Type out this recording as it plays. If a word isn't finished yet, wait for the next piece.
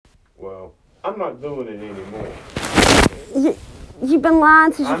Well, I'm not doing it anymore. You've been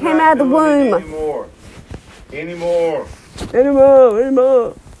lying since you came out of the womb. Anymore.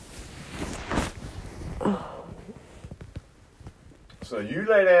 So you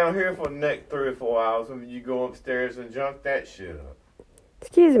lay down here for the next 3 or 4 hours and you go upstairs and junk that shit up.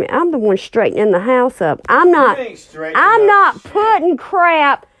 Excuse me, I'm the one straightening the house up. I'm not putting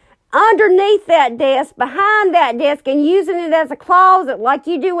crap underneath that desk, behind that desk, and using it as a closet like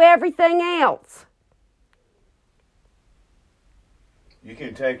you do everything else. You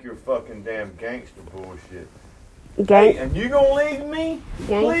can take your fucking damn gangster bullshit. Hey, and you gonna leave me?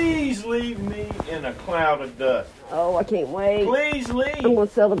 Please leave me in a cloud of dust. Oh, I can't wait. Please leave. I'm gonna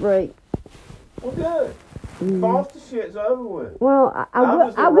celebrate. Well, good. Foster shit's over with. Well,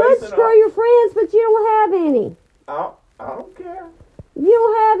 I would screw your friends, but you don't have any. I don't care. You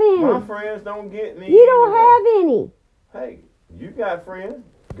don't have any. My friends don't get me. You don't have any. Hey, you got friends.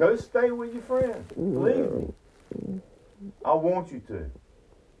 Go stay with your friends. Leave me. I want you to.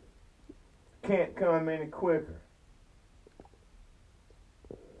 Can't come any quicker.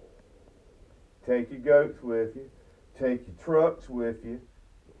 Take your goats with you. Take your trucks with you.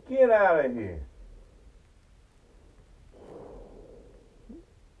 Get out of here.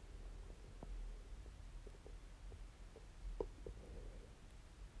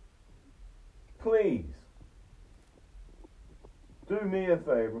 Please. Do me a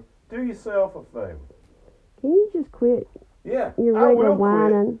favor. Do yourself a favor. Can you just quit? Yeah, You're regular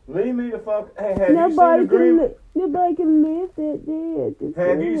whining. Leave me the fuck. Hey, have you seen the agreement? Nobody can lift that dead.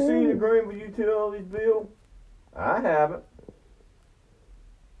 Have you seen the agreement with utilities bill? I haven't.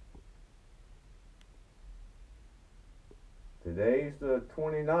 Today's the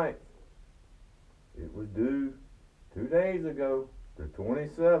 29th. It was due 2 days ago, the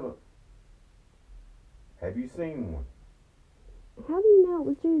 27th. Have you seen one? How do you know it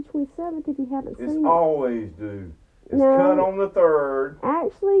was due the 27th if you haven't seen it? It's always due. It's cut on the 3rd.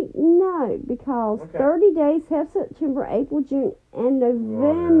 Actually, no, because 30 days have September, April, June, and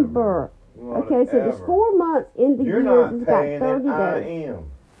November. Whatever. Okay, so there's 4 months in the year. You're not it's paying got 30 it. days. I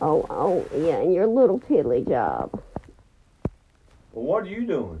am. Oh, yeah, and your little tiddly job. Well, what are you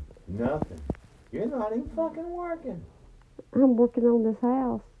doing? Nothing. You're not even fucking working. I'm working on this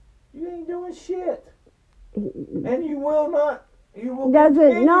house. You ain't doing shit. And you will not. You will Does it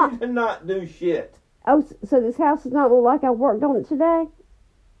continue not? to not do shit. Oh, so this house does not look like I worked on it today?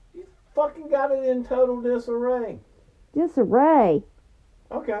 You fucking got it in total disarray. Disarray?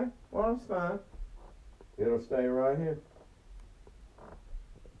 Okay, well, that's fine. It'll stay right here.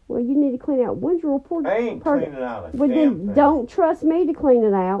 Well, you need to clean out one drawer per I ain't cleaning out a Well, damn then thing. don't trust me to clean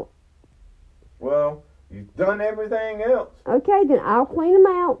it out. Well, you've done everything else. Okay, then I'll clean them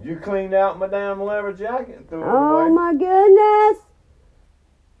out. You cleaned out my damn leather jacket and threw it Oh, away. my goodness.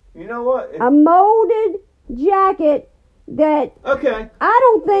 You know what? A molded jacket that Okay. I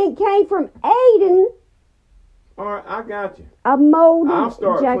don't think came from Aiden. All right, I got you. A molded I'll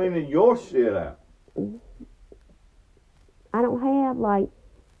start jacket. cleaning your shit out. I don't have like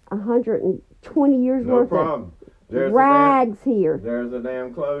 120 years No worth problem. of rags here. There's a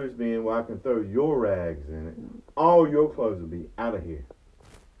damn clothes bin where I can throw your rags in it. All your clothes will be out of here.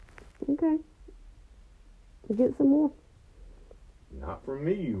 Okay. Get some more. Not from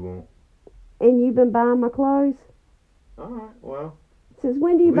me, you won't. And you've been buying my clothes? All right, well. Since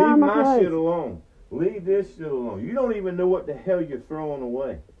when do you buy my clothes? Leave my shit alone. Leave this shit alone. You don't even know what the hell you're throwing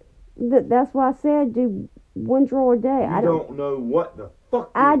away. That's why I said do one drawer a day. I don't know what the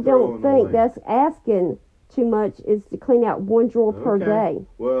fuck you're I don't think away. that's asking too much is to clean out one drawer per day.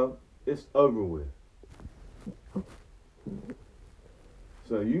 Well, it's over with.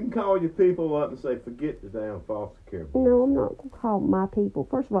 So you can call your people up and say, forget the damn foster care bullshit. No, I'm not going to call my people.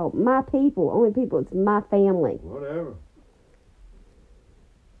 First of all, my people, only people, it's my family. Whatever.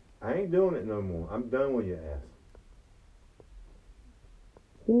 I ain't doing it no more. I'm done with your ass.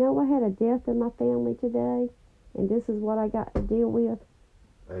 You know, I had a death in my family today, and this is what I got to deal with.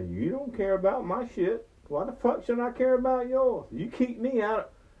 You don't care about my shit. Why the fuck should I care about yours? You keep me out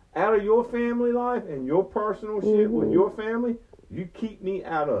of your family life and your personal shit with your family. You keep me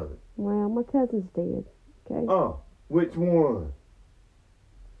out of it. Well, my cousin's dead. Okay. Oh, which one?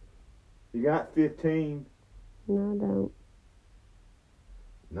 You got 15? No, I don't.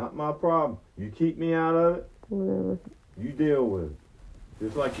 Not my problem. You keep me out of it. Whatever. You deal with it.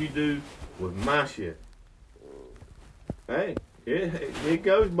 Just like you do with my shit. Hey, it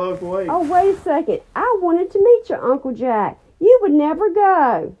goes both ways. Oh, wait a second. I wanted to meet your Uncle Jack. You would never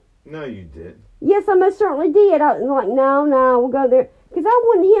go. No, you didn't. Yes, I most certainly did. I was like, no, we'll go there. Because I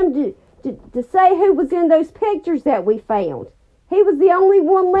wanted him to say who was in those pictures that we found. He was the only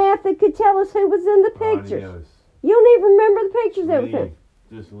one left that could tell us who was in the pictures. Adios. You don't even remember the pictures that was in.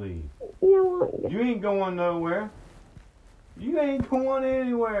 Just leave. You know what? You ain't going nowhere. You ain't going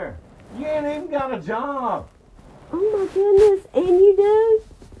anywhere. You ain't even got a job. Oh my goodness, and you do?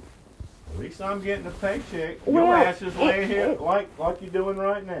 At least I'm getting a paycheck. Well, Your ass is laying here like you're doing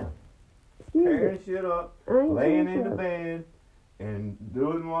right now. Tearing shit up, laying in the bed, and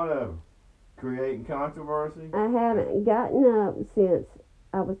doing whatever. Creating controversy. I haven't gotten up since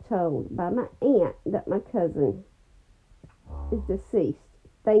I was told by my aunt that my cousin is deceased.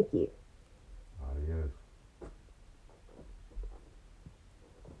 Thank you. Adios.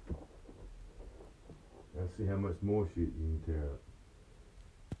 Let's see how much more shit you can tear up.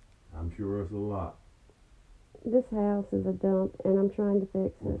 I'm sure it's a lot. This house is a dump, and I'm trying to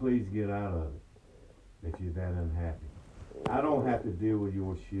fix Well, it. please get out of it if you're that unhappy. I don't have to deal with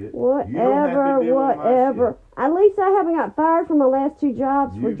your shit. Whatever, you don't have to deal whatever. With my shit. At least I haven't got fired from my last 2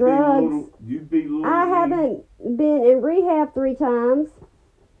 jobs for drugs. I haven't been in rehab 3 times.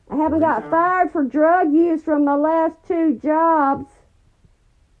 I haven't got fired for drug use from my last 2 jobs.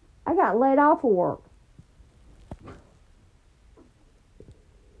 I got laid off of work.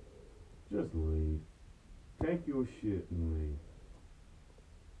 Just leave. Take your shit and leave.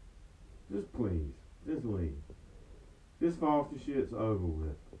 Just please. Just leave. This foster shit's over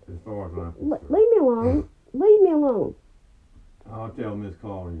with, as far as I'm concerned. Leave me alone. Leave me alone. I'll tell Miss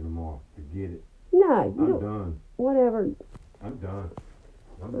Claudia tomorrow. Forget it. No, you I'm don't. done. Whatever. I'm done.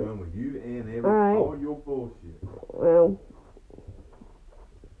 I'm done with you and all your bullshit. Well,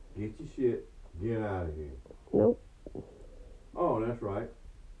 Get your shit. Get out of here. nope. Oh, that's right.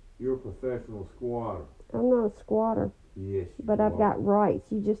 You're a professional squatter. I'm not a squatter, Yes, you but I've are. got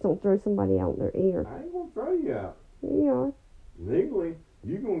rights. You just don't throw somebody out their ear. I ain't gonna throw you out. Here you are. Legally,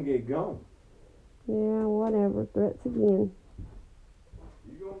 you're gonna get gone. Yeah, whatever. Threats again.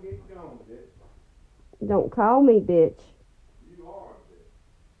 You're gonna get gone, bitch. Don't call me bitch. You are a bitch.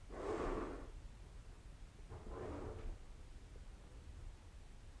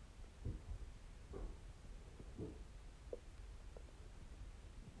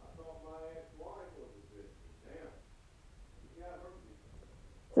 I thought my ex-wife was a bitch. Damn. You got her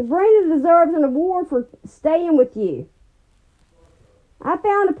bitch. Sabrina deserves an award for staying with you. I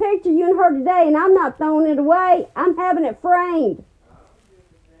found a picture of you and her today, and I'm not throwing it away. I'm having it framed.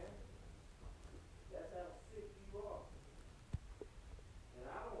 That's how sick you are. And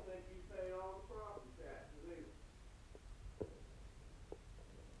I don't think you pay all the property taxes either.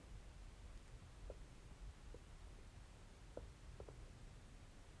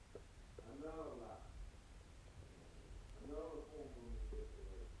 Another lie. Another full moon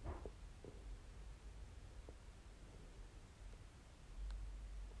manipulation.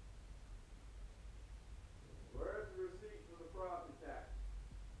 Where's the receipt for the property tax?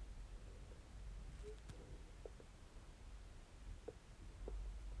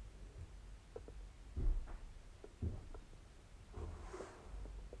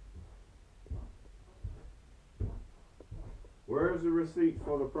 Where's the receipt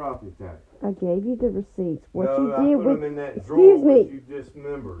for the property tax? I gave you the receipts. What No, you I did put with, them in that excuse drawer me. that you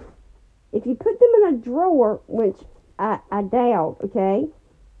dismembered. If you put them in a drawer, which I doubt, okay?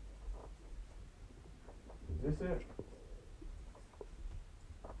 Is this it?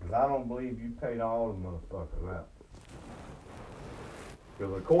 Because I don't believe you paid all the motherfuckers out.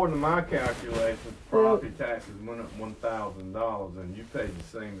 Because according to my calculations, property taxes went up $1,000 and you paid the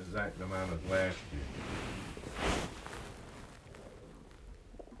same exact amount as last year.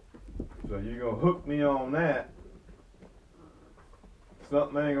 So you're going to hook me on that.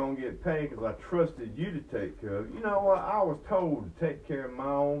 Something ain't going to get paid because I trusted you to take care of it. You know what? I was told to take care of my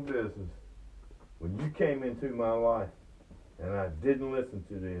own business when you came into my life. And I didn't listen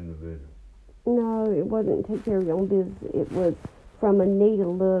to the individual. No, it wasn't take care of your own business. It was from Anita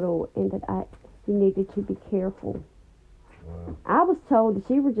Little, and that you needed to be careful. Well, I was told that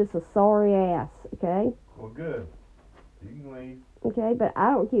you were just a sorry ass, okay? well, good. You can leave. Okay, but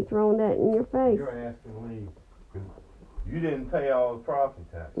I don't keep throwing that in your face. Your ass can leave. 'Cause you didn't pay all the property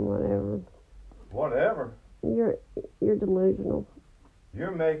tax. Whatever. Whatever. You're delusional.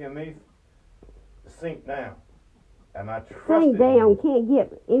 You're making me sink down. And I trusted Sink down. you. Can't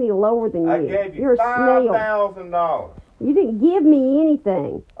get any lower than you. I gave you You're a snail. $5,000. You didn't give me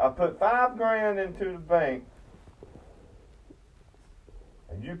anything. I put $5,000 into the bank,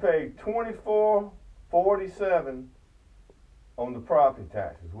 and you paid $24.47 on the property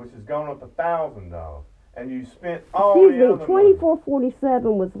taxes, which has gone up $1,000, and you spent all Excuse the me. other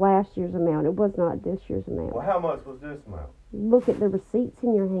 $24.47 was last year's amount. It was not this year's money. amount. Well, how much was this amount? Look at the receipts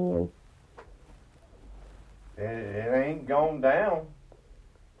in your hand. It ain't gone down.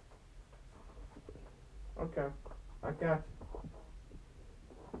 Okay, I got you.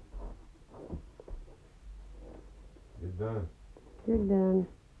 You're done. You're done.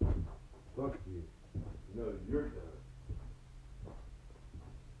 Fuck you. No, you're done.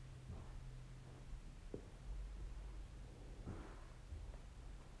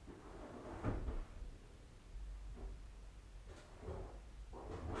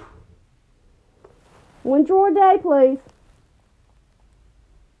 One drawer a day, please.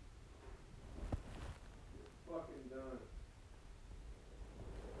 Fucking done.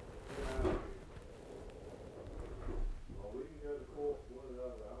 Well, we can go to court,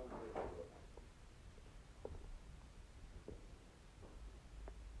 whatever. I don't give a fuck.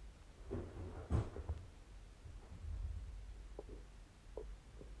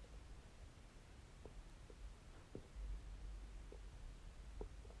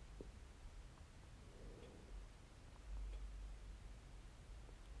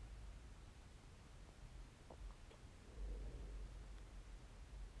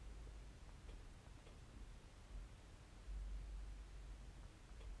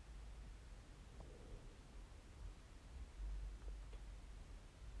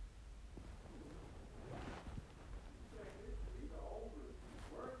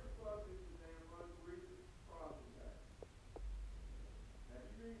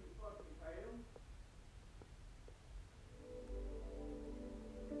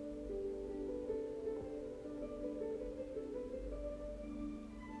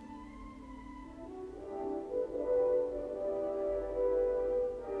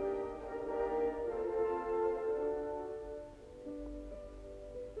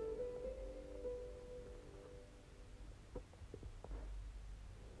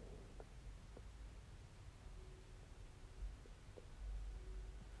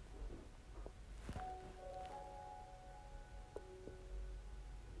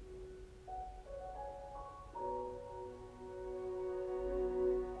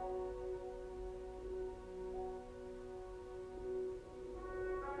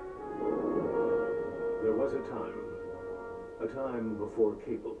 There was a time before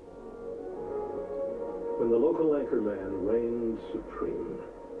cable, when the local anchorman reigned supreme.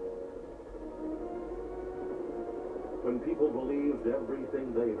 When people believed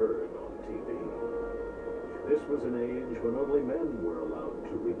everything they heard on TV. This was an age when only men were allowed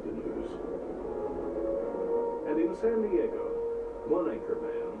to read the news. And in San Diego, one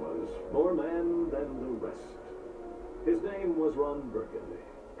anchorman was more man than the rest. His name was Ron Burgundy.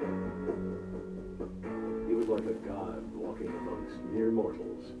 He was like a god walking amongst mere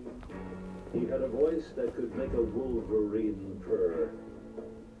mortals. He had a voice that could make a wolverine purr.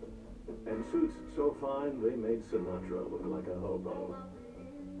 And suits so fine they made Sinatra look like a hobo.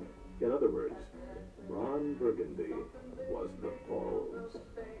 In other words, Ron Burgundy was the balls.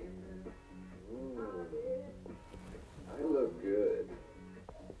 I look good.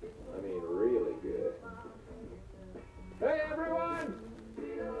 I mean, really good. Hey, everyone!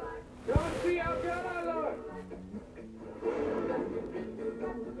 Come and see how good I look!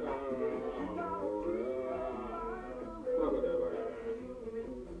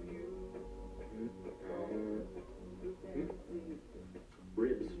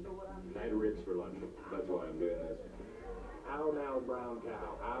 Ribs. Night of ribs for lunch. That's why I'm doing this. How now, brown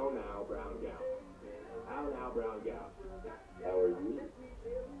cow? How now, brown cow? How now, brown cow? How are you?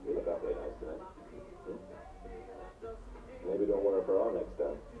 You look awfully nice tonight. Maybe don't wear a bra next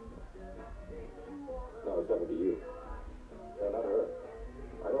time. No, I was talking to you. No, not her.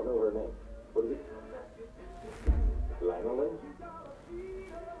 I don't know her name. What is it? Lanolin?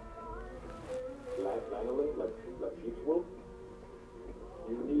 Lanolin? Like sheep's wool?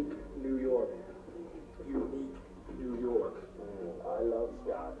 Unique New York. Unique New York. I love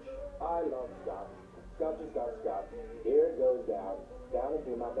scotch. I love scotch. Scotchy, scotch, scotch. Here it goes down. Down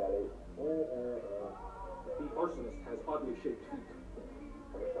into my belly. The arsonist has oddly shaped feet.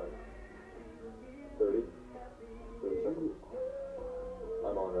 How much time? 30? 30 seconds?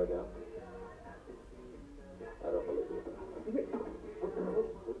 I'm on right now. I don't believe you.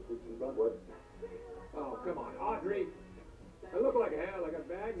 What? Oh, come on, Audrey. I look like hell. I got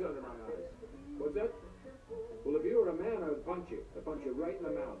bags under my eyes. What's that? Well, if you were a man, I would punch you. I'd punch you right in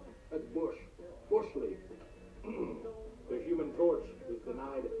the mouth. That's Bush. Bush League. The Human Torch was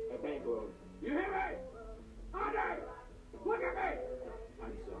denied a bank loan. You hear me? Audrey! Look at me!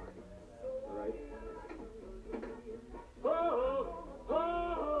 I'm sorry. All right? Ho, ho, ho,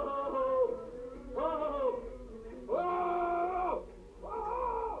 ho, ho, ho, ho, ho,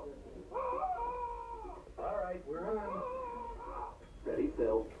 ho. All right, we're on. Ready,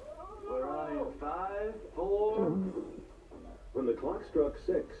 Phil? We're on in 5, 4,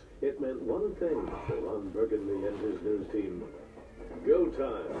 it meant one thing for Ron Burgundy and his news team. Go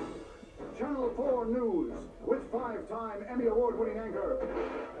time. Channel 4 News with 5-time Emmy Award-winning anchor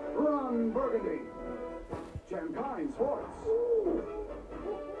Ron Burgundy. Champagne Sports.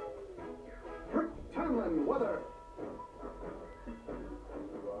 Rick Tamlin Weather.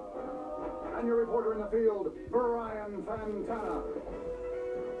 And your reporter in the field, Brian Fantana.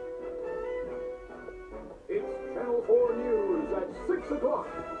 It's Channel 4 News at 6 o'clock.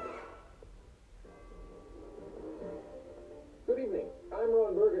 Good evening. I'm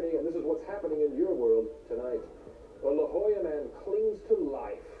Ron Burgundy, and this is what's happening in your world tonight. A La Jolla man clings to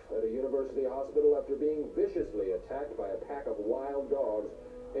life at a university hospital after being viciously attacked by a pack of wild dogs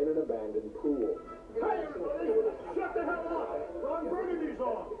in an abandoned pool. Hey, everybody! Shut the hell up! Ron Burgundy's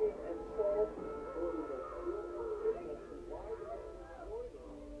on!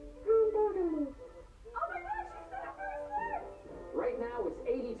 Right now it's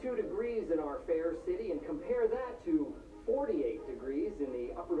 82 degrees in our fair city, and compare that to 48 degrees in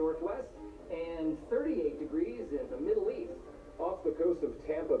the upper northwest and 38 degrees in the Middle East. Off the coast of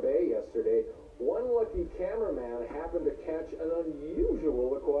Tampa Bay yesterday, one lucky cameraman happened to catch an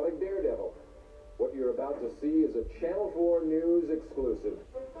unusual aquatic daredevil. What you're about to see is a Channel 4 News exclusive.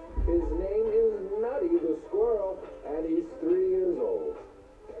 His name is Nutty the Squirrel, and he's 3 years old.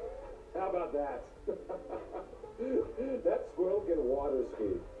 How about that? That squirrel can water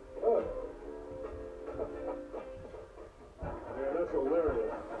ski. Oh. Yeah, that's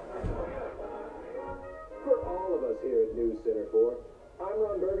hilarious. For all of us here at News Center 4, I'm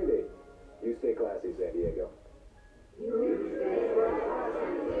Ron Burgundy. You stay classy, San Diego.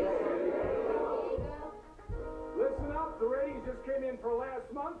 Listen up, the ratings just came in for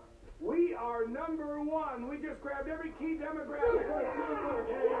last month. We are #1. We just grabbed every key demographic.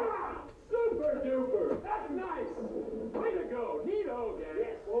 Super duper. That's nice. Way to go. Neato, gang.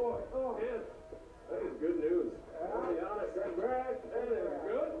 Yes. Boy. Oh. Yes. That is good news. To be honest, congrats. That is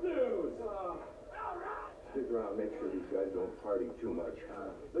good news. All right. Stick around, make sure these guys don't party too much.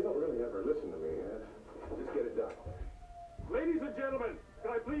 They don't really ever listen to me. Just get it done. Ladies and gentlemen,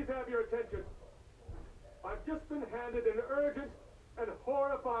 can I please have your attention? I've just been handed an urgent and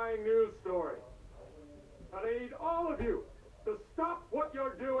horrifying news story. And I need all of you to stop what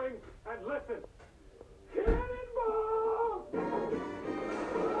you're doing and listen. Cannonball!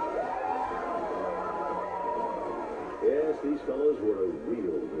 Yes, these fellows were a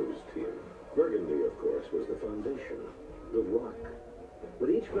real news team. Burgundy, of course, was the foundation, the rock. But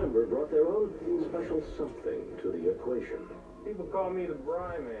each member brought their own special something to the equation. People call me the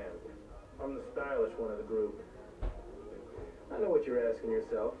Bry Man. I'm the stylish one of the group. I know what you're asking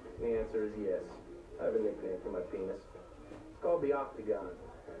yourself. The answer is yes. I have a nickname for my penis. It's called the Octagon.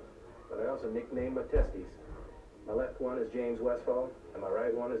 But I also nicknamed my testes. My left one is James Westfall, and my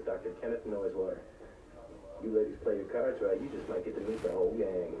right one is Dr. Kenneth Noisewater. You ladies play your cards right, you just might get to meet the whole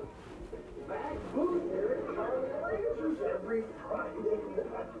gang. Back booth here at Charlie Rangers every Friday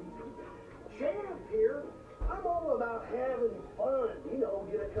night. Champ here. I'm all about having fun. You know,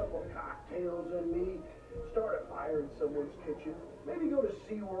 get a couple cocktails in me, start a fire in someone's kitchen, maybe go to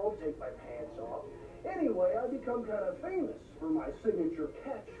SeaWorld, take my pants off. Anyway, I become kind of famous for my signature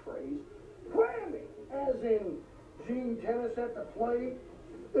catchphrase, Whammy! As in Gene Tennis at the plate,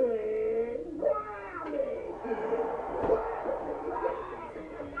 and Whammy!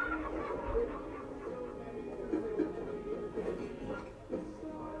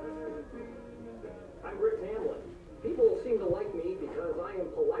 I'm Rick Tamlin. People seem to like me because I am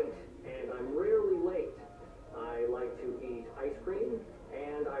polite and I'm rarely late. I like to eat ice cream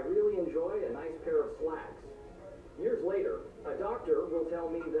and I really enjoy a nice pair of slacks. Years later, a doctor will tell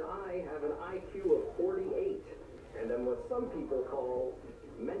me that I have an IQ of 48 and am what some people call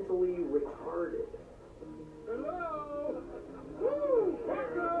mentally retarded. Hello! Woo!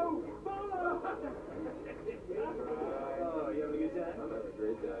 Marco! Follow! Oh, you having a good time? I'm having a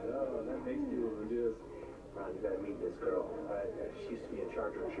great time. Oh, that makes two of them, dude. Ron, you gotta meet this girl. She used to be a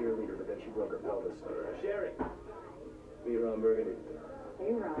Charger cheerleader, but then she broke her pelvis. Sherry! Meet Ron Burgundy.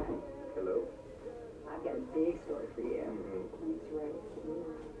 Hey, Ron. Hello. I've got a big story for you. It's right here.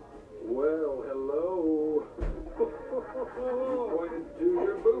 Well, hello. Pointed to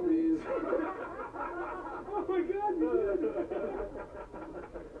your boobies. Oh my God!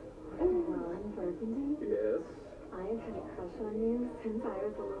 Ron Burgundy? Yes. I have had a crush on you since I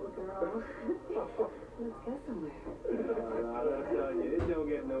was a little girl. Let's go somewhere. I'm telling you, it don't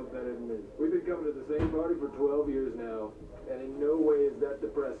get no better than this. We've been coming to the same party for 12 years now, and in no way is that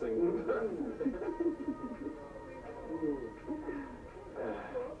depressing.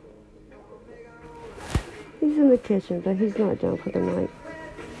 He's in the kitchen, but he's not done for the night.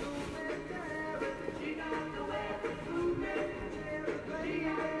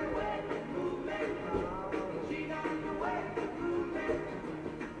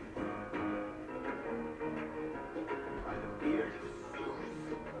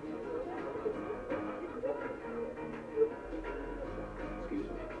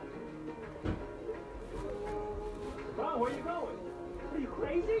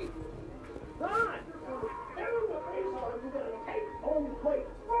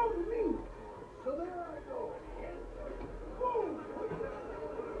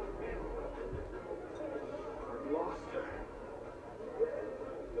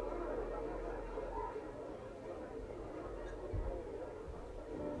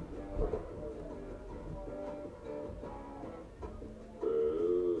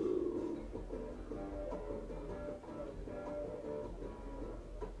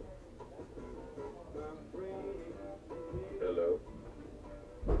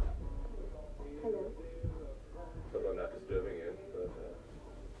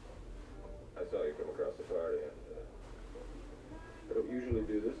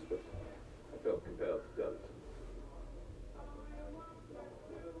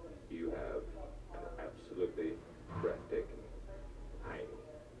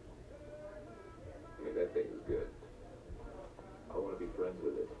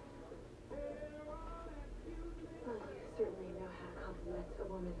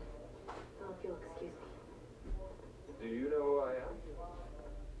 in. Oh, if you'll excuse me. Do you know who I am?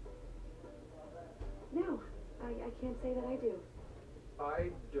 No, I can't say that I do.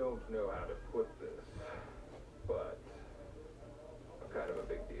 I don't know how to put this, but I'm kind of a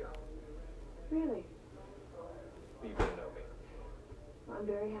big deal. Really? People know me. Well, I'm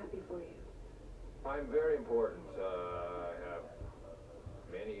very happy for you. I'm very important. I have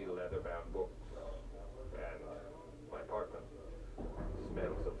many leather-bound books, and my apartment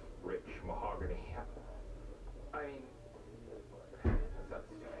smells of rich mahogany. I mean, that's not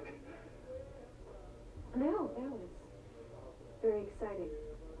stupid. No, it's very exciting.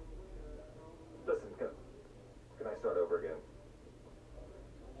 Listen, can I start over again?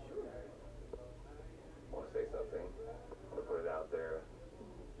 Sure. I want to say something. I want to put it out there.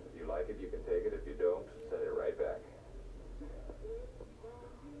 If you like it, you can take it. If you don't, send it right back.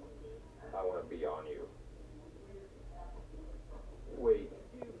 I want to be on you. Wait.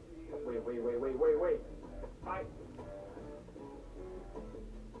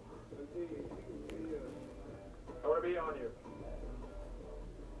 I want to be on you.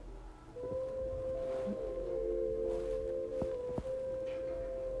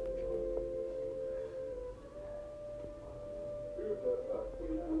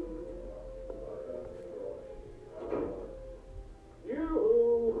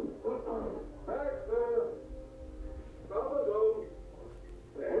 You! Baxter! Bubba-Doo!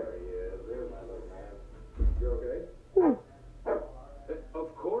 There he is. There's my little man. You okay? Of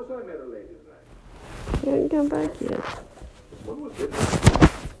course I met a lady tonight. He hasn't come back yet. What was it?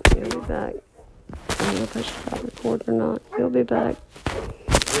 He'll be back. I don't know if I should stop recording or not. He'll be back.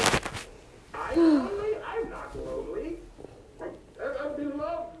 I'm lonely? I'm not lonely. I'm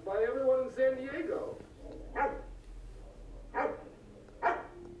beloved by everyone in San Diego. Wow.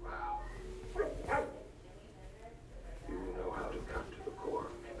 You know how to cut to the core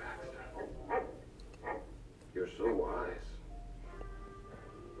of me, Baxter. You're so wise.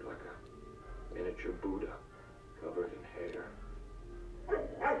 You're like a miniature Buddha covered in hair.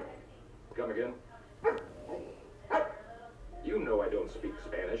 Come again? You know I don't speak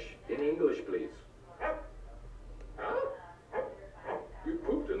Spanish. In English, please. Huh? You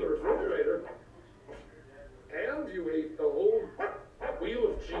pooped in the refrigerator. And you ate the whole wheel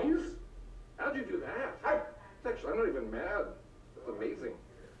of cheese? How'd you do that? Actually, I'm not even mad. That's amazing.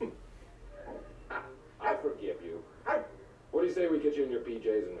 I forgive you. What do you say we get you in your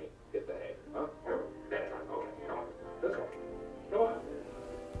PJs and we hit the hay? Huh? That's right. Okay, come on. Let's go. Come on.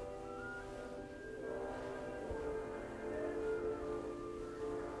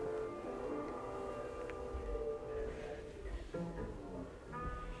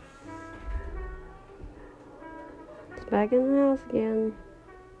 Back in the house again.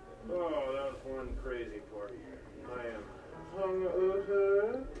 Oh, that was one crazy party. I am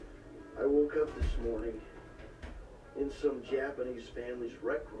hungover. I woke up this morning in some Japanese family's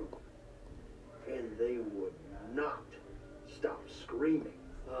rec room, and they would not stop screaming.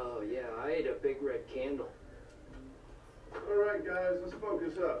 Oh, yeah, I ate a big red candle. All right, guys, let's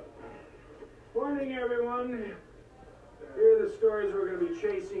focus up. Morning, everyone. Here are the stories we're going to be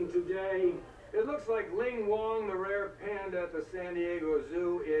chasing today. It looks like Ling Wong, the rare panda at the San Diego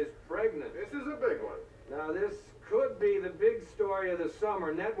Zoo, is pregnant. This is a big one. Now, this could be the big story of the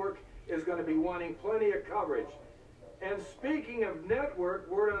summer. Network is going to be wanting plenty of coverage. And speaking of network,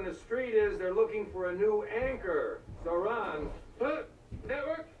 word on the street is they're looking for a new anchor. So, Ron. Huh?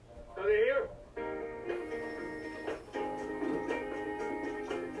 Network? Are they here?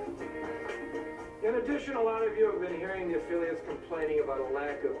 In addition, a lot of you have been hearing the affiliates complaining about a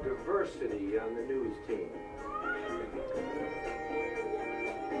lack of diversity on the news team.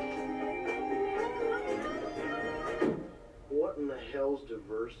 What in the hell's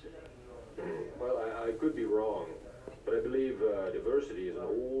diversity? Well, I could be wrong, but I believe diversity is an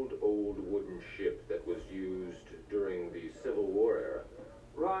old wooden ship that was used during the Civil War era.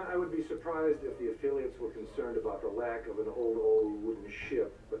 Ron, I would be surprised if the affiliates were concerned about the lack of an old wooden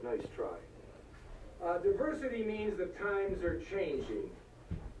ship, but nice try. Diversity means the times are changing.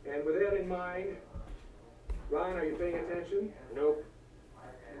 And with that in mind, Ron, are you paying attention? Nope.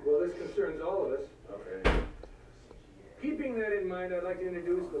 Well, this concerns all of us. Okay. Keeping that in mind, I'd like to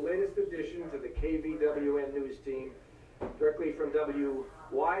introduce the latest addition to the KVWN news team, directly from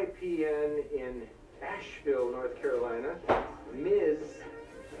WYPN in Asheville, North Carolina, Ms.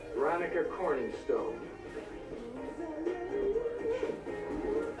 Veronica Corningstone.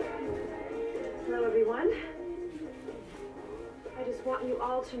 Hello, everyone. I just want you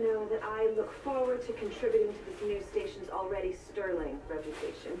all to know that I look forward to contributing to this news station's already sterling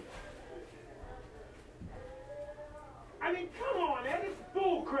reputation. I mean, come on, Ed, it's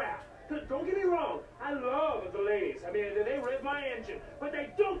bull I mean, they read my engine, but they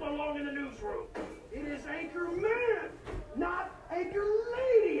don't belong in the newsroom. It is Anchor Man, not Anchor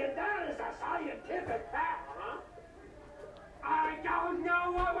Lady, and that is a scientific fact, huh? I don't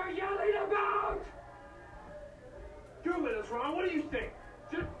know what we're yelling about! 2 minutes, Ron, what do you think?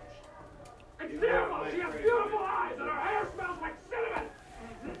 It's beautiful! She has beautiful eyes, and her hair smells like cinnamon!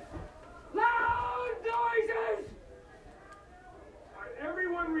 Loud noises! All right,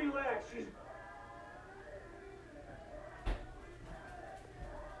 everyone relax. She's...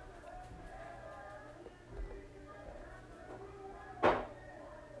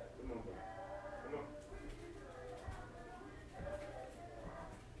 Come on, boy. Come on.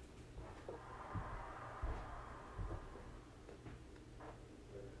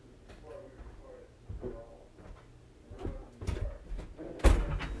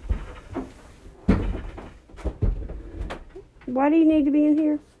 Why do you need to be in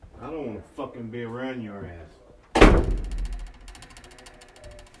here? I don't want to fucking be around your ass.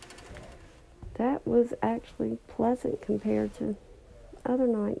 That was actually pleasant compared to other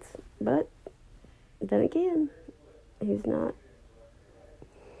nights. But then again, he's not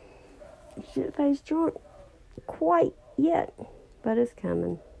shit-faced drunk quite yet. But it's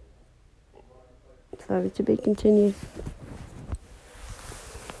coming. So to be continued.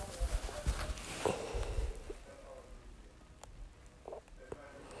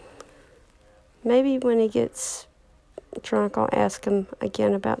 Maybe when he gets drunk, I'll ask him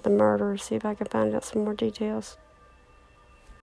again about the murder, see if I can find out some more details.